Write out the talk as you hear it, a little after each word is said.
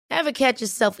Ever catch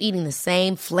yourself eating the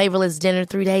same flavorless dinner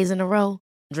 3 days in a row?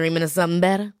 Dreaming of something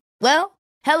better? Well,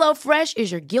 HelloFresh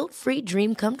is your guilt-free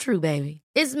dream come true, baby.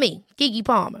 It's me, Keke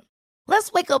Palmer.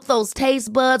 Let's wake up those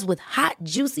taste buds with hot,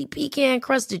 juicy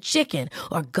pecan-crusted chicken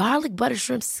or garlic butter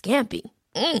shrimp scampi.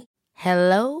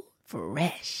 Hello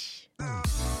Fresh.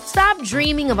 Stop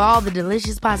dreaming of all the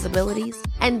delicious possibilities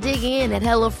and dig in at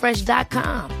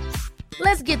HelloFresh.com.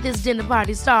 Let's get this dinner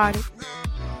party started.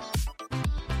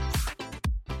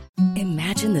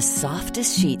 Imagine the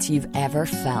softest sheets you've ever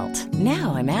felt.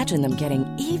 Now imagine them getting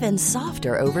even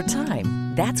softer over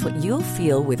time. That's what you'll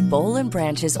feel with Boll &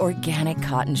 Branch's organic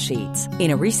cotton sheets.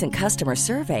 In a recent customer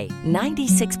survey,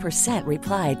 96%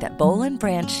 replied that Boll &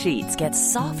 Branch sheets get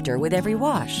softer with every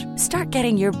wash. Start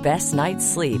getting your best night's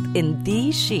sleep in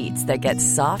these sheets that get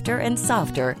softer and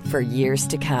softer for years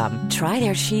to come. Try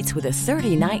their sheets with a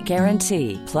 30-night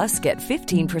guarantee. Plus, get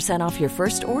 15% off your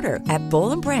first order at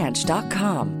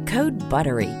bollandbranch.com. Code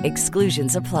BUTTERY.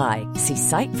 Exclusions apply. See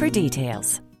site for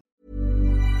details.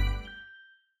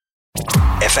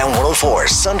 FM 104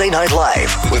 Sunday Night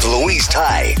Live with Louise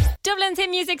Ty. Dublin's hit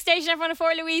music station,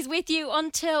 F104 Louise with you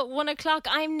until 1 o'clock.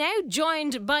 I'm now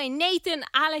joined by Nathan,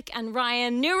 Alec and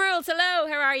Ryan. New Rules,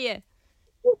 hello, how are you?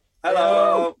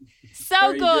 Hello.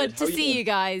 So good to see you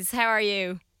guys. How are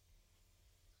you?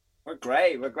 We're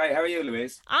great. How are you,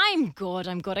 Louise? I'm good.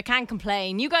 I can't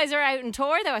complain. You guys are out on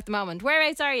tour though at the moment.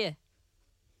 Whereabouts are you?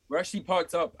 We're actually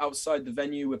parked up outside the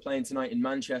venue. We're playing tonight in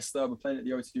Manchester. We're playing at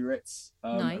the O2 Ritz.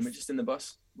 Nice. And we're just in the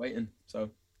bus waiting.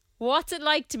 So What's it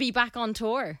like to be back on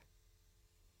tour?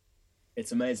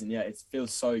 it's amazing. Yeah, it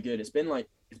feels so good. It's been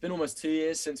almost 2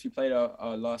 years since we played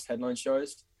our last headline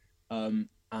shows.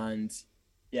 And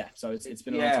yeah, so it's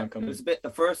been a long time coming. It was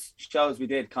the first shows we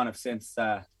did kind of since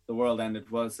the world ended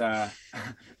was the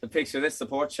Picture This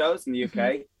support shows in the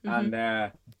UK. And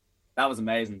that was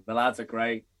amazing. The lads are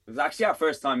great. It was actually our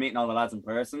first time meeting all the lads in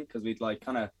person because we'd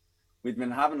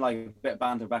been having like a bit of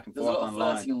banter back and forth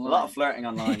online. A lot of flirting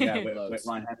online, yeah, with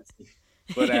Ryan Hennessy.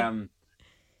 But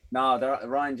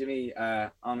Ryan, Jimmy,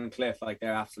 and Cliff, like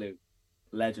they're absolute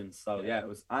legends. So yeah, it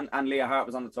was, and Leah Hart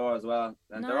was on the tour as well,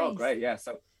 and they're all great. Yeah,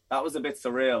 so that was a bit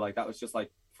surreal. Like that was just like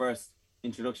first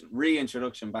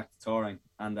reintroduction back to touring,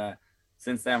 and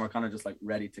since then we're kind of just like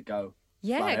ready to go.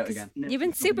 Yeah, because you've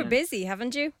been super busy,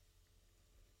 haven't you?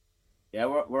 Yeah,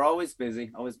 we're always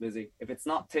busy. If it's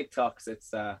not TikToks,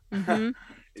 it's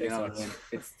you know,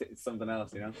 it's something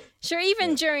else, you know. Sure,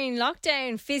 even during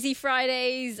lockdown, Fizzy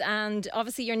Fridays and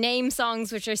obviously your name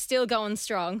songs, which are still going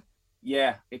strong.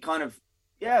 Yeah, it kind of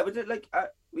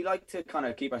we like to kind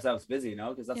of keep ourselves busy, you know,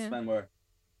 because that's when we're,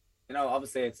 you know,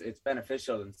 obviously it's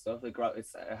beneficial and stuff. It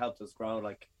helped us grow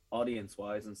like audience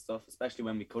wise and stuff, especially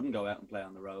when we couldn't go out and play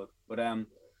on the road. But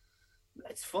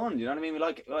it's fun, you know what I mean? We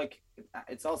like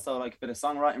it's also like a bit of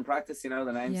songwriting practice, you know,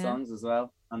 the name songs as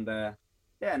well. And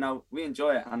we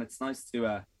enjoy it, and it's nice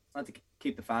to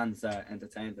keep the fans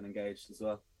entertained and engaged as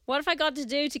well. What have I got to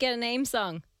do to get a name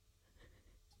song?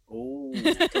 Oh,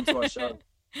 come to our show.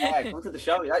 Yeah, come to the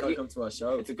show. Yeah, come to our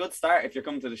show. It's a good start if you're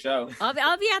coming to the show. I'll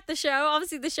be at the show.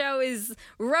 Obviously, the show is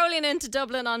rolling into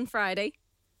Dublin on Friday.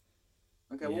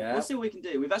 Okay, we'll see what we can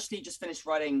do. We've actually just finished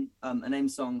writing a name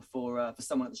song for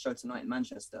someone at the show tonight in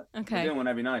Manchester. Okay. We're doing one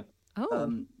every night.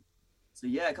 Oh. So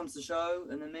yeah, come to the show,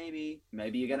 and then maybe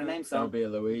you get a name song. That'll be a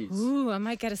Louise. Ooh, I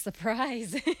might get a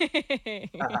surprise.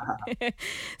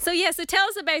 So tell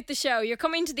us about the show. You're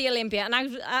coming to the Olympia,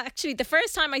 and actually the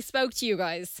first time I spoke to you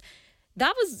guys,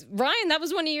 that was Ryan. That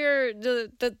was one of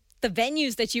the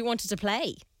venues that you wanted to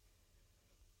play.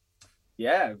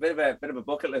 Yeah, a bit of a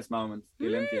bucket list moment, the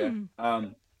Olympia.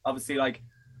 Obviously, like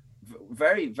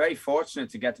very, very fortunate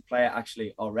to get to play it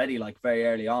actually already, like very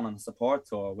early on a support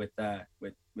tour with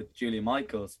Julia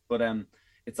Michaels. But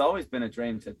it's always been a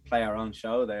dream to play our own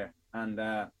show there, and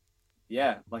the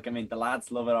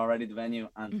lads love it already, the venue,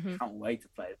 and can't wait to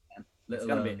play it again.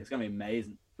 It's gonna be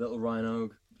amazing. Little Ryan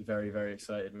Ogue, be very, very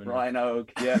excited. Ryan Ogue,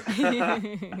 yeah. Yeah,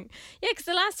 because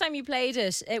the last time you played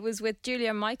it was with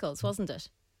Julia Michaels, wasn't it?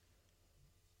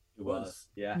 It was,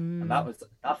 yeah. And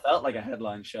that felt like a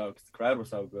headline show because the crowd were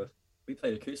so good. We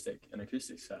played an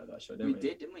acoustic set of that show, didn't we?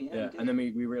 Didn't we? Yeah. And then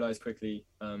we realised quickly,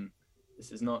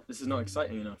 this is not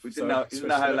exciting enough. We didn't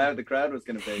know how loud the crowd was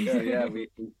going to be. So yeah, we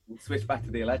switched back to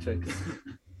the electrics.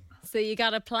 So you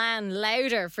got to plan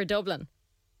louder for Dublin.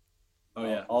 Oh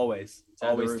yeah, always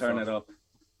turn it up.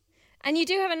 And you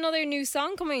do have another new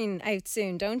song coming out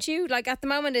soon, don't you? Like at the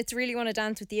moment, it's Really Want to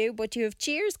Dance with You, but you have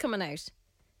Cheers coming out.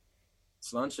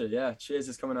 Sláinte, yeah. Cheers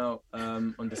is coming out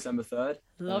on December 3rd.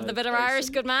 Love the bit of Irish,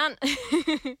 good man.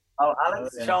 Oh,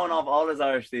 Alex is showing off all his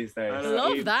Irish these days. I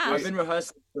love that. I've been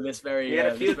rehearsing for this very... He had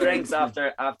a few drinks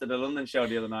after the London show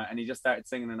the other night, and he just started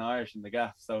singing in Irish in the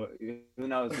gaff. So who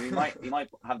knows? He might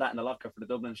have that in the locker for the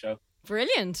Dublin show.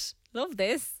 Brilliant. Love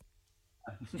this.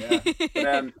 Yeah.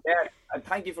 But,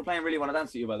 thank you for playing Really Want to Dance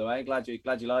With You, by the way. Glad you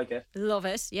like it. Love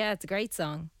it. Yeah, it's a great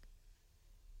song.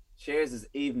 Cheers is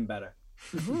even better.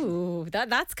 Ooh,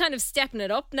 that's kind of stepping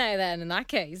it up now then in that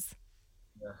case.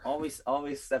 Yeah. Always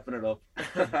stepping it up.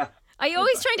 Are you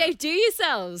always trying to outdo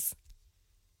yourselves?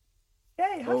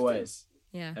 Yeah, you have always.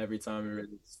 To. Yeah. Every time we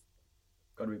release,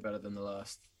 got to be better than the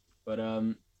last. But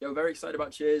yeah, we're very excited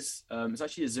about Cheers. It's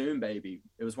actually a Zoom baby.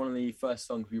 It was one of the first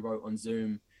songs we wrote on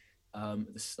Zoom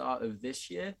at the start of this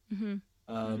year.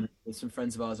 Mm-hmm. With some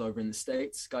friends of ours over in the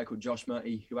States, a guy called Josh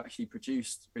Murty, who actually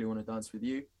produced Really Want to Dance With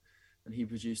You, and he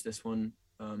produced this one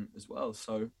as well.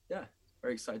 So yeah,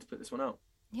 very excited to put this one out.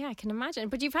 Yeah, I can imagine.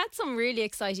 But you've had some really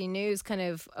exciting news kind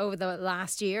of over the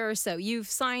last year or so. You've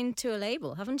signed to a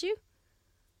label, haven't you?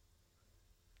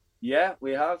 Yeah,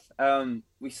 we have.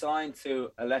 We signed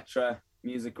to Elektra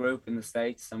Music Group in the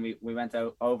States, and we went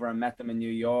out over and met them in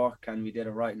New York, and we did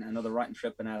another writing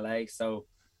trip in LA. So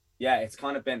yeah, it's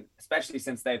kind of been, especially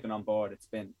since they've been on board, it's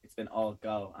been all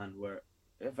go, and we're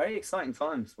very exciting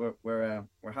times. We're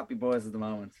happy boys at the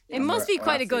moment. It must be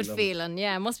quite a good feeling.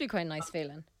 Yeah, it must be quite a nice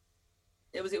feeling.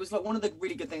 It was like one of the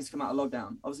really good things to come out of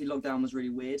lockdown. Obviously, lockdown was really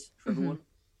weird for everyone,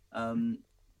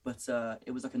 but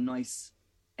it was like a nice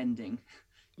ending.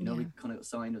 You know, we kind of got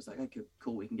signed. It was like, okay,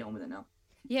 cool, we can get on with it now.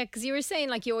 Yeah, because you were saying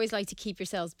like you always like to keep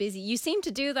yourselves busy. You seem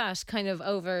to do that kind of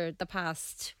over the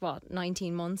past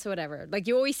 19 months or whatever. Like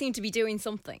you always seem to be doing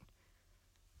something.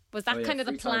 Was that kind of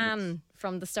the plan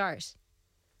from the start?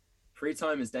 Free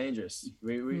time is dangerous.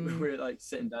 We're like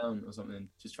sitting down or something,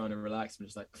 just trying to relax. I'm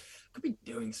just like, could be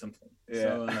doing something.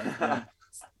 Yeah.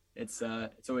 So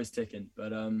it's always ticking.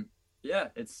 But yeah,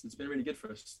 it's been really good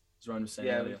for us. As Ryan was saying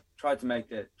earlier. Tried to make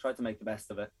the best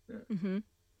of it. Yeah. Mm-hmm.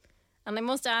 And I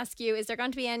must ask you, is there going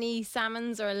to be any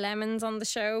salmons or lemons on the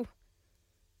show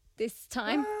this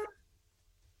time?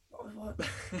 What?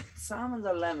 Salmons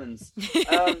or lemons? Do you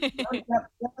have any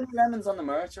lemons on the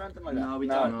merch or anything like that? No, we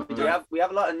don't. We have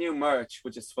a lot of new merch,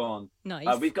 which is fun.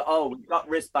 Nice. We've got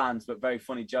wristbands with very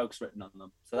funny jokes written on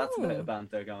them. So that's a bit of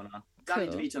banter going on. Danny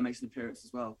DeVito makes an appearance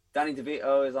as well. Danny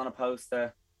DeVito is on a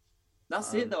poster.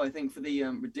 That's it though, I think, for the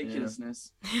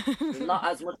ridiculousness. Not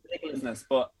as much ridiculousness,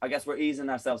 but I guess we're easing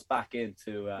ourselves back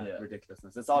into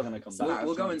ridiculousness. It's all going to come back.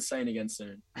 We'll go insane again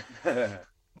soon.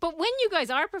 But when you guys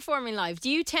are performing live, do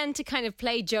you tend to kind of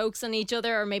play jokes on each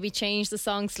other or maybe change the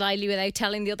song slightly without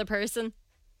telling the other person?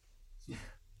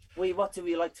 What do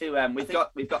we like to?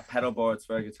 We've got pedal boards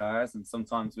for our guitars, and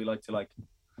sometimes we like to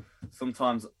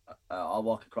Sometimes I'll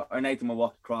walk across, or Nathan will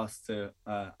walk across to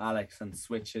Alex and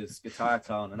switch his guitar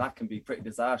tone, and that can be pretty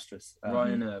disastrous.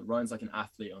 Ryan's like an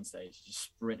athlete on stage, just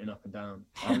sprinting up and down.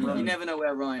 You never know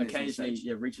where Ryan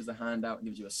occasionally reaches a hand out and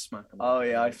gives you a smack.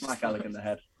 I smack Alec in the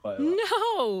head quite a lot.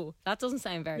 No, that doesn't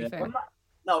sound very fair.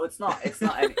 No, it's not. It's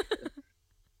not.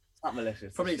 It's not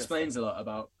malicious. Probably explains a lot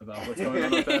about what's going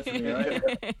on up there for me,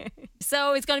 right?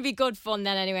 So it's going to be good fun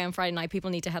then anyway on Friday night. People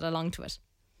need to head along to it.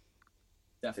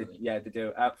 Definitely. They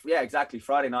do. Yeah, exactly.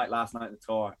 Friday night, last night, the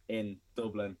tour in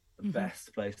Dublin, the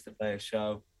best place to play a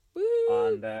show. Woo.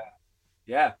 And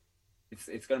yeah,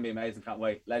 it's going to be amazing. Can't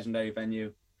wait. Legendary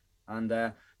venue. And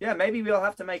yeah, maybe we'll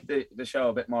have to make the show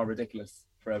a bit more ridiculous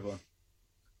for everyone.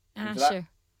 Sure.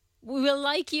 We will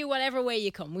like you whatever way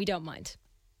you come. We don't mind.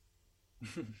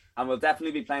 And we'll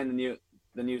definitely be playing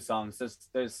the new songs.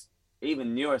 There's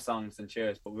even newer songs than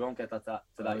Cheers, but we won't get to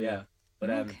that yet.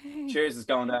 But Cheers is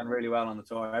going down really well on the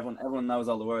tour. Everyone knows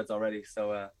all the words already.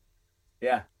 So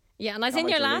yeah. Yeah, and I was in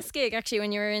your last gig actually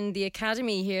when you were in the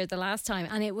Academy here the last time,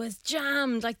 and it was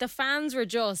jammed. Like the fans were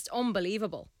just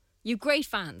unbelievable. You great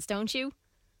fans, don't you?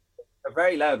 They're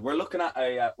very loud. We're looking at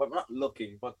well, we're not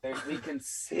looking, but we can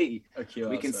see a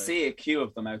queue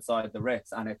of them outside the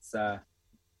Ritz, and it's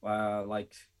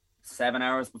like 7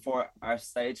 hours before our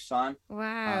stage time.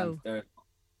 Wow. And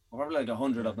probably like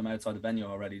 100 of them outside the venue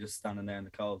already, just standing there in the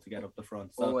cold to get up the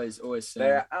front. So always.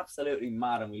 They're absolutely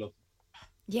mad, and we love them.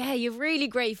 Yeah, you've really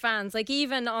great fans. Like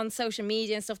even on social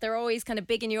media and stuff, they're always kind of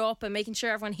bigging you up and making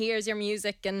sure everyone hears your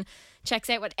music and checks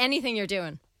out anything you're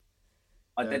doing.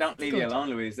 They don't leave you alone,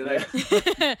 Louise, do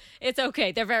they? It's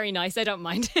okay. They're very nice. I don't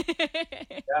mind. Yeah,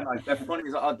 nice. They're funny.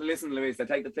 Listen, Louise, they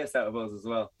take the piss out of us as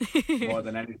well, more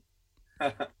than anything.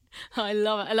 I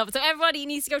love it. So everybody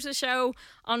needs to go to the show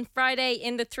on Friday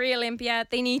in the 3 Olympia.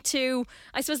 They need to,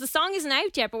 I suppose the song isn't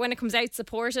out yet, but when it comes out,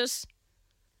 support it.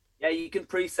 Yeah, you can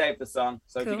pre-save the song.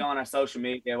 So if Cool. you go on our social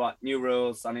media, New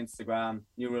Rules on Instagram,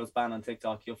 New Rules Band on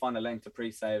TikTok, you'll find a link to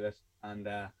pre-save it and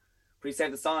pre-save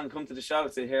the song and come to the show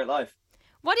to hear it live.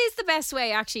 What is the best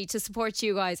way actually to support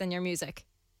you guys and your music?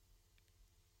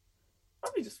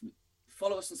 Probably just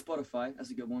Follow us on Spotify.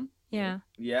 That's a good one. Yeah.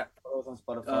 follow us on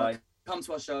Spotify. Come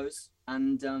to our shows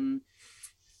and the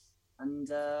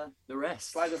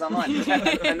rest. Flag us online.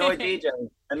 Annoy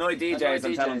DJs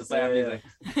and tell them to play our music.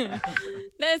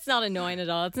 That's not annoying at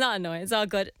all. It's not annoying. It's all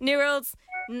good. New Rules,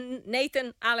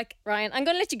 Nathan, Alec, Ryan. I'm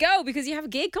going to let you go because you have a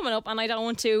gig coming up and I don't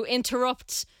want to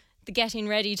interrupt the getting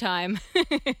ready time.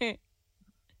 There's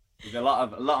a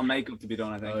lot of makeup to be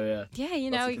done, I think. Oh yeah. Yeah,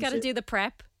 you know, you got to do the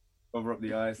prep. Cover up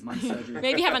the eyes.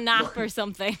 Maybe have a nap or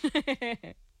something.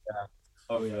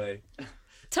 Hopefully.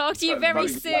 Talk to you very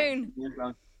soon.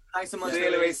 Thanks so much. See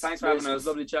you, Louise. Thanks for having It us. was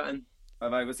lovely chatting.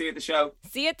 Bye-bye. We'll see you at the show.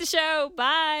 See you at the show.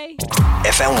 Bye.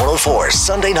 FM 104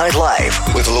 Sunday Night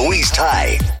Live with Louise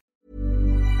Ty.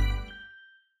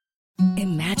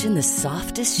 Imagine the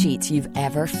softest sheets you've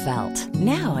ever felt.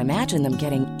 Now imagine them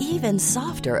getting even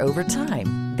softer over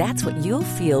time. That's what you'll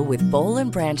feel with Boll &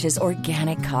 Branch's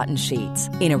organic cotton sheets.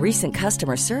 In a recent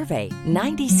customer survey,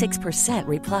 96%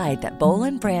 replied that Boll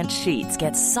 & Branch sheets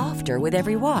get softer with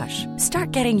every wash.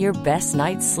 Start getting your best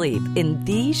night's sleep in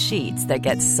these sheets that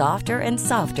get softer and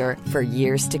softer for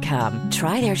years to come.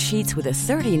 Try their sheets with a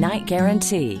 30-night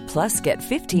guarantee. Plus, get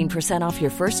 15% off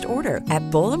your first order at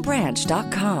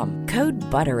bollandbranch.com. Code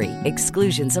BUTTERY.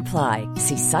 Exclusions apply.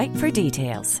 See site for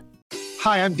details.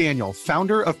 Hi, I'm Daniel,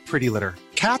 founder of Pretty Litter.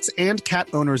 Cats and cat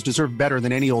owners deserve better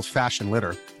than any old-fashioned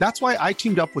litter. That's why I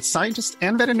teamed up with scientists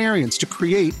and veterinarians to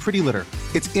create Pretty Litter.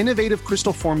 Its innovative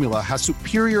crystal formula has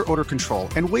superior odor control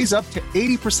and weighs up to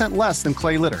 80% less than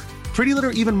clay litter. Pretty Litter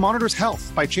even monitors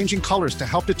health by changing colors to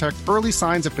help detect early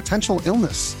signs of potential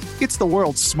illness. It's the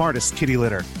world's smartest kitty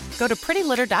litter. Go to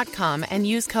prettylitter.com and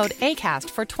use code ACAST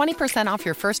for 20% off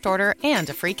your first order and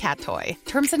a free cat toy.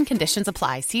 Terms and conditions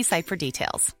apply. See site for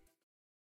details.